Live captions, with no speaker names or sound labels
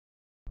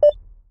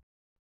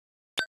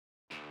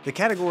The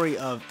category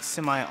of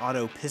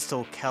semi-auto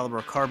pistol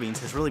caliber carbines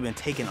has really been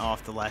taken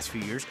off the last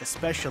few years,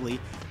 especially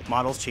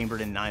models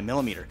chambered in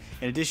 9mm.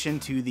 In addition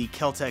to the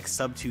Kel-Tec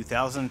Sub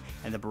 2000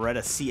 and the Beretta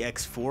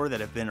CX4 that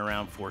have been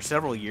around for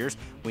several years,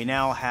 we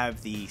now have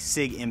the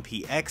SIG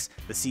MPX,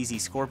 the CZ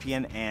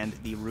Scorpion, and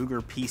the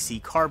Ruger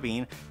PC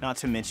carbine, not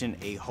to mention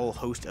a whole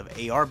host of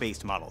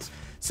AR-based models.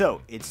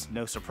 So it's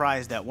no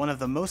surprise that one of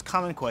the most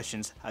common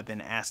questions I've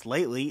been asked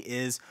lately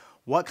is,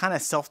 what kind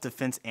of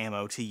self-defense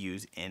ammo to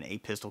use in a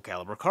pistol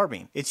caliber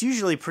carbine? It's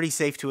usually pretty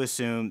safe to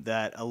assume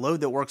that a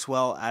load that works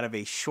well out of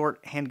a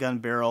short handgun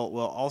barrel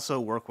will also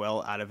work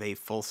well out of a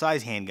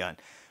full-size handgun.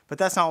 But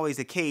that's not always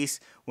the case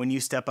when you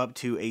step up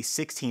to a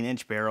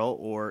 16-inch barrel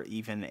or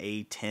even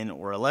a 10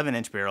 or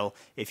 11-inch barrel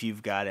if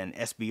you've got an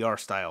SBR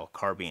style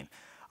carbine.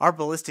 Our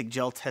ballistic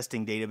gel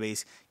testing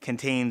database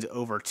contains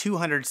over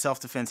 200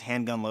 self-defense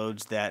handgun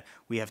loads that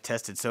we have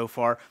tested so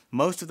far.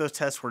 Most of those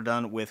tests were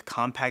done with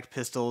compact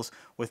pistols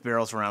with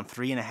barrels around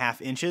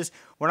 3.5 inches.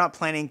 We're not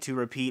planning to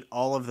repeat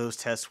all of those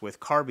tests with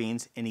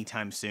carbines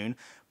anytime soon,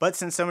 but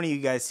since so many of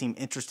you guys seem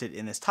interested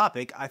in this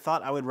topic, I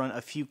thought I would run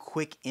a few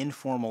quick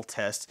informal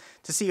tests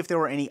to see if there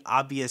were any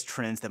obvious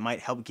trends that might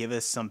help give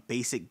us some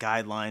basic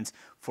guidelines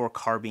for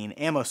carbine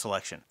ammo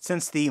selection.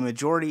 Since the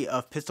majority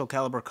of pistol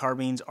caliber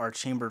carbines are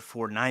chambered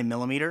for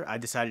 9mm, I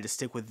decided to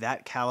stick with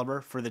that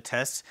caliber for the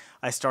tests.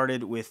 I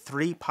started with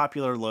 3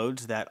 popular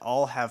loads that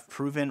all have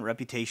proven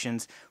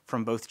reputations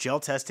from both gel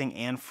testing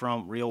and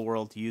from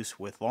real-world use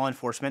with law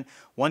enforcement: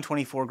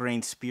 124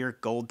 grain Speer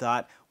Gold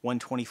Dot,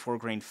 124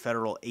 grain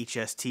Federal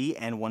HST,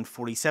 and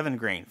 147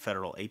 grain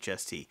Federal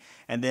HST.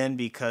 And then,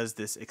 because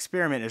this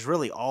experiment is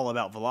really all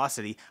about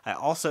velocity, I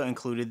also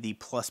included the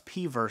plus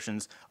P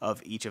versions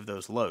of each of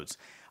those loads.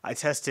 I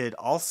tested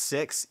all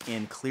 6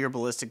 in clear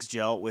ballistics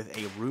gel with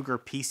a Ruger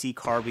PC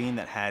carbine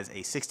that has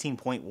a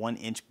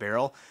 16.1 inch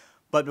barrel.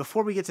 But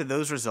before we get to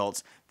those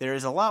results, there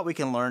is a lot we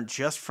can learn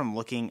just from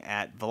looking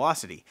at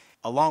velocity.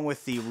 Along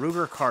with the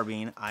Ruger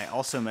carbine, I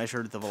also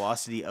measured the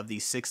velocity of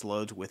these 6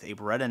 loads with a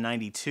Beretta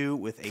 92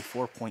 with a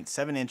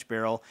 4.7 inch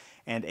barrel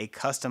and a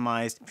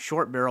customized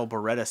short barrel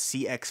Beretta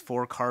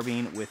CX4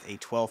 carbine with a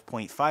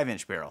 12.5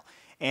 inch barrel.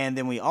 And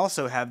then we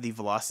also have the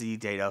velocity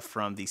data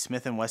from the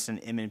Smith & Wesson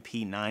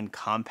M&P 9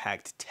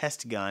 compact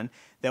test gun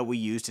that we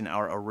used in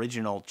our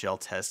original gel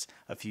test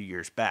a few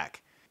years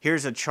back.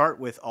 Here's a chart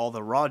with all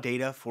the raw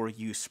data for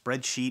you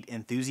spreadsheet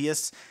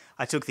enthusiasts.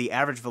 I took the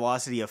average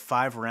velocity of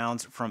 5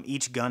 rounds from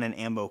each gun and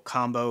ammo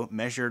combo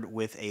measured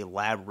with a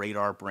Lab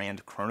Radar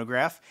brand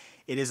chronograph.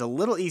 It is a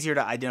little easier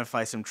to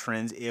identify some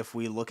trends if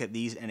we look at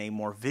these in a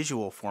more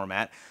visual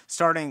format.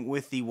 Starting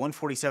with the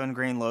 147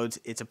 grain loads,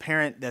 it's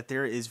apparent that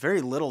there is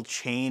very little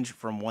change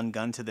from one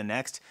gun to the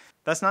next.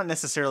 That's not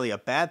necessarily a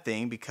bad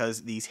thing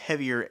because these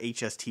heavier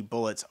HST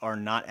bullets are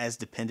not as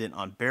dependent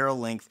on barrel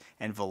length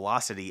and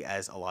velocity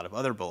as a lot of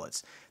other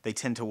bullets. They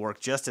tend to work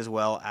just as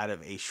well out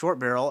of a short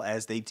barrel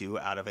as they do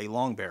out of a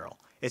long barrel.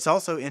 It's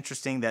also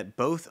interesting that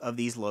both of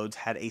these loads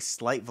had a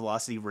slight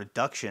velocity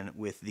reduction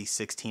with the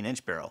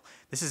 16-inch barrel.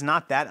 This is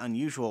not that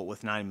unusual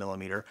with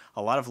 9mm.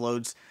 A lot of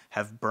loads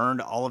have burned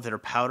all of their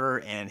powder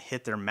and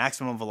hit their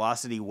maximum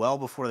velocity well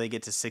before they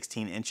get to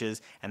 16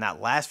 inches, and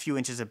that last few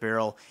inches of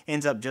barrel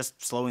ends up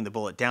just slowing the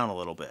bullet down a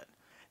little bit.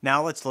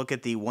 Now let's look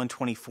at the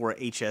 124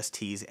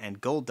 HSTs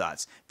and Gold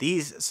Dots.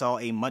 These saw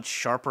a much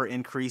sharper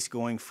increase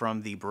going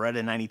from the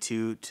Beretta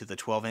 92 to the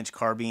 12-inch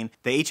carbine.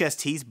 The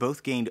HSTs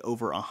both gained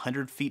over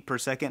 100 feet per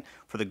second.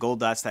 For the Gold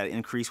Dots, that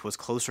increase was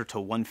closer to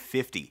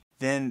 150.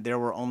 Then there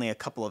were only a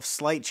couple of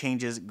slight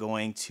changes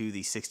going to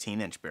the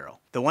 16-inch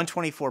barrel. The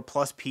 124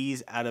 plus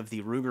Ps out of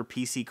the Ruger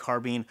PC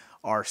carbine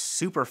are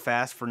super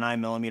fast for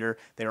 9mm.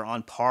 They are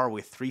on par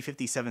with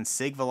 357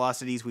 SIG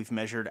velocities we've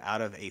measured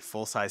out of a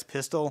full-size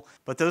pistol,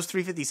 but those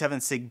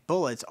 357 SIG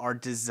bullets are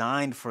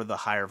designed for the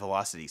higher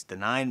velocities. The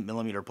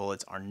 9mm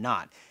bullets are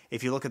not.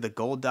 If you look at the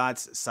Gold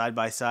Dots side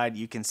by side,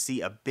 you can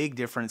see a big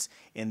difference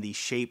in the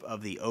shape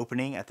of the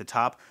opening at the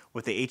top.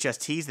 With the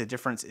HSTs, the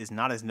difference is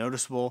not as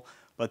noticeable,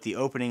 but the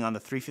opening on the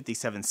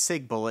 357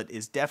 SIG bullet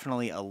is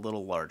definitely a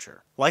little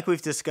larger. Like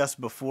we've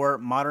discussed before,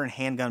 modern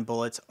handgun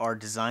bullets are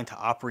designed to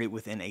operate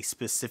within a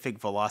specific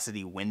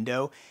velocity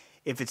window.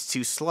 If it's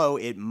too slow,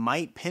 it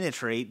might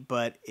penetrate,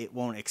 but it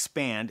won't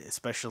expand,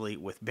 especially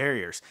with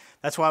barriers.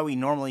 That's why we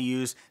normally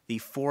use the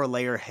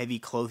 4-layer heavy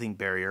clothing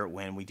barrier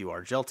when we do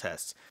our gel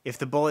tests. If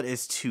the bullet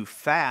is too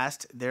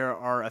fast, there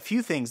are a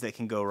few things that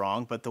can go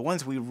wrong, but the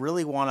ones we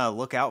really want to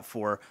look out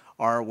for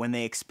are when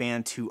they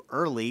expand too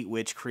early,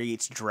 which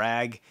creates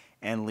drag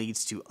and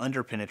leads to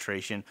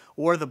underpenetration,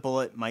 or the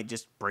bullet might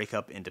just break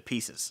up into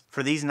pieces.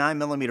 For these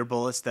 9mm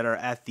bullets that are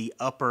at the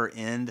upper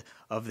end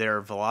of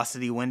their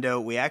velocity window,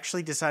 we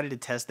actually decided to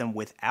test them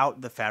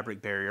without the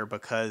fabric barrier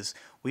because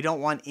We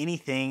don't want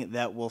anything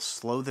that will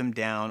slow them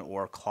down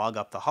or clog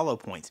up the hollow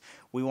points.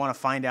 We want to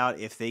find out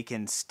if they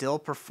can still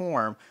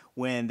perform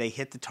when they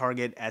hit the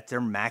target at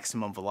their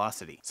maximum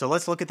velocity. So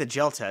let's look at the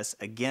gel test,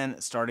 again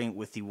starting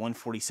with the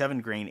 147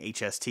 grain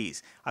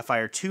HSTs. I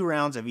fire 2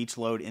 rounds of each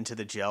load into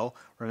the gel.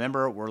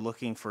 Remember, we're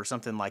looking for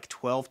something like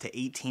 12 to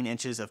 18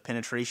 inches of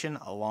penetration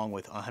along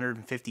with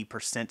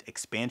 150%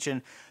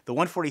 expansion. The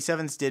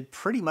 147s did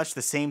pretty much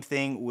the same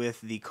thing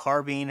with the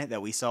carbine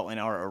that we saw in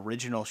our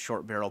original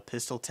short barrel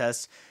pistol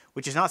test,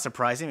 which is not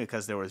surprising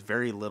because there was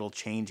very little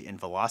change in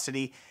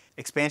velocity.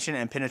 Expansion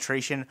and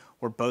penetration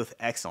were both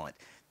excellent.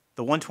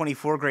 The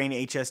 124 grain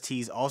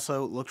HSTs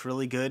also looked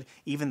really good.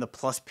 Even the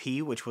Plus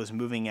P, which was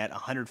moving at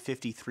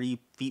 153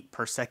 feet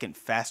per second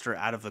faster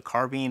out of the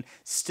carbine,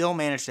 still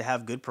managed to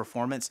have good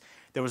performance.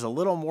 There was a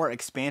little more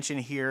expansion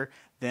here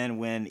than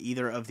when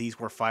either of these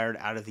were fired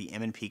out of the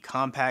M&P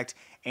Compact,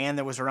 and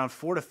there was around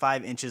 4 to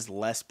 5 inches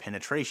less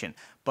penetration,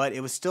 but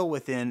it was still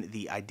within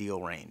the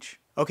ideal range.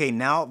 Okay,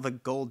 now the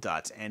gold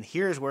dots, and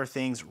here's where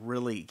things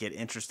really get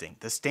interesting.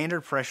 The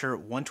standard pressure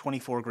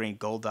 124 grain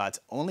gold dots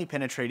only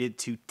penetrated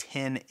to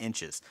 10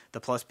 inches. The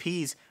Plus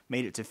Ps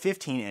made it to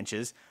 15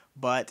 inches,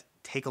 but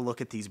take a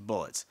look at these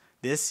bullets.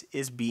 This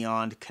is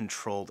beyond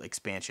controlled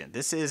expansion.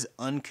 This is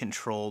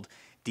uncontrolled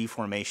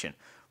deformation.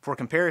 For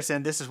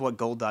comparison, this is what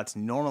gold dots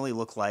normally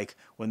look like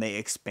when they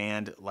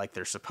expand like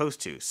they're supposed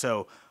to.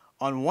 So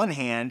on one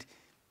hand,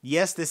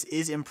 yes, this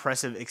is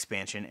impressive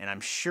expansion, and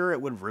I'm sure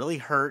it would really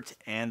hurt,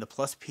 and the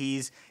Plus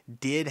Ps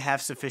did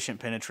have sufficient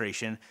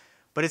penetration,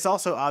 but it's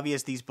also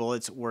obvious these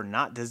bullets were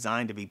not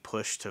designed to be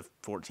pushed to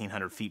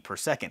 1,400 feet per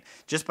second.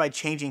 Just by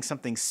changing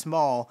something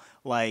small,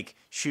 like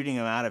shooting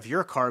them out of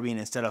your carbine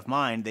instead of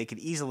mine, they could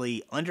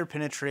easily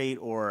underpenetrate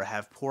or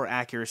have poor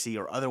accuracy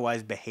or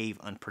otherwise behave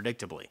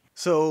unpredictably.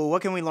 So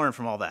what can we learn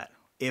from all that?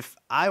 If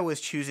I was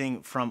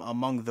choosing from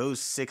among those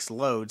 6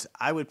 loads,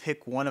 I would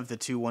pick one of the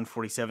 2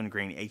 147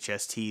 grain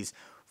HSTs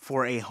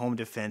for a home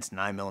defense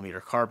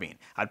 9mm carbine.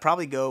 I'd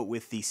probably go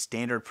with the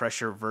standard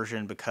pressure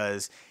version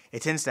because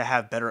it tends to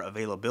have better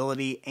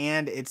availability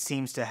and it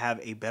seems to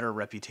have a better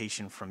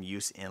reputation from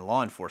use in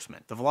law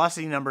enforcement. The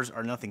velocity numbers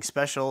are nothing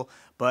special,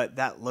 but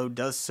that load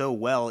does so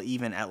well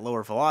even at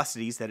lower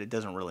velocities that it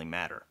doesn't really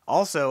matter.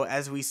 Also,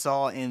 as we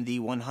saw in the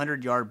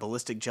 100-yard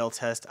ballistic gel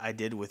test I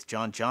did with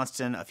John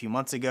Johnston a few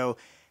months ago,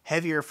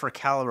 heavier for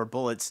caliber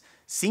bullets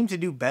seem to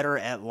do better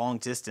at long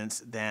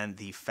distance than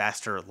the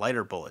faster,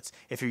 lighter bullets.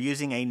 If you're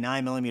using a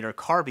 9mm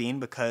carbine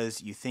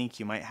because you think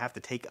you might have to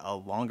take a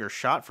longer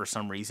shot for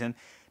some reason,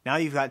 now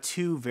you've got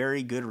 2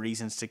 very good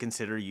reasons to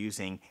consider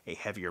using a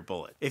heavier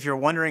bullet. If you're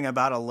wondering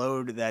about a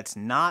load that's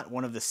not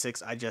one of the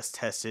 6 I just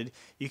tested,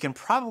 you can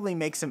probably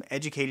make some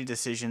educated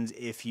decisions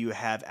if you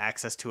have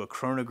access to a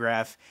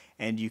chronograph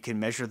and you can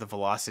measure the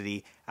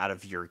velocity out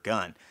of your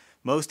gun.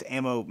 Most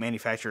ammo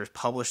manufacturers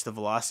publish the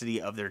velocity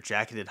of their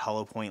jacketed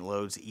hollow point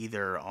loads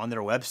either on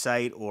their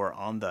website or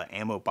on the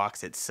ammo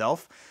box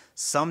itself.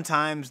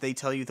 Sometimes they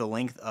tell you the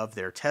length of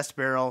their test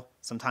barrel,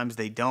 sometimes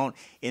they don't.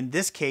 In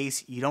this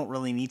case, you don't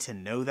really need to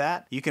know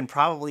that. You can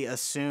probably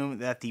assume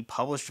that the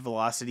published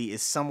velocity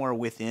is somewhere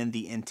within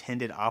the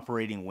intended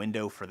operating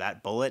window for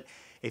that bullet.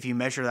 If you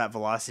measure that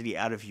velocity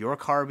out of your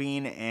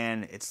carbine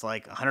and it's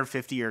like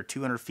 150 or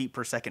 200 feet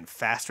per second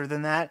faster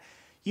than that,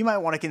 you might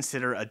want to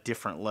consider a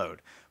different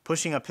load.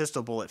 Pushing a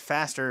pistol bullet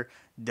faster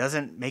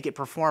doesn't make it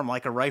perform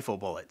like a rifle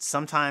bullet.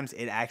 Sometimes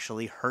it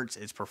actually hurts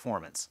its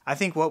performance. I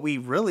think what we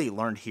really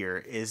learned here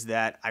is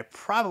that I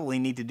probably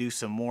need to do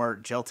some more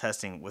gel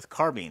testing with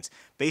carbines.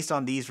 Based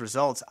on these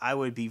results, I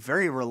would be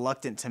very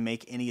reluctant to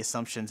make any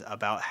assumptions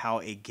about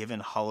how a given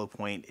hollow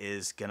point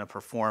is going to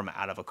perform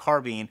out of a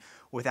carbine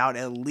without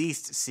at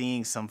least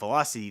seeing some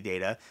velocity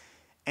data.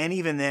 And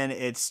even then,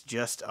 it's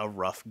just a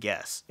rough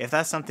guess. If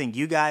that's something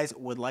you guys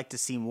would like to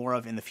see more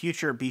of in the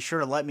future, be sure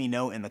to let me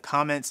know in the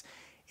comments.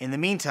 In the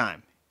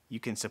meantime, you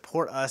can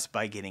support us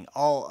by getting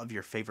all of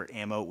your favorite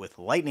ammo with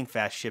lightning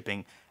fast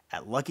shipping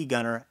at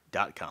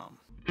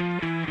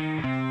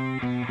luckygunner.com.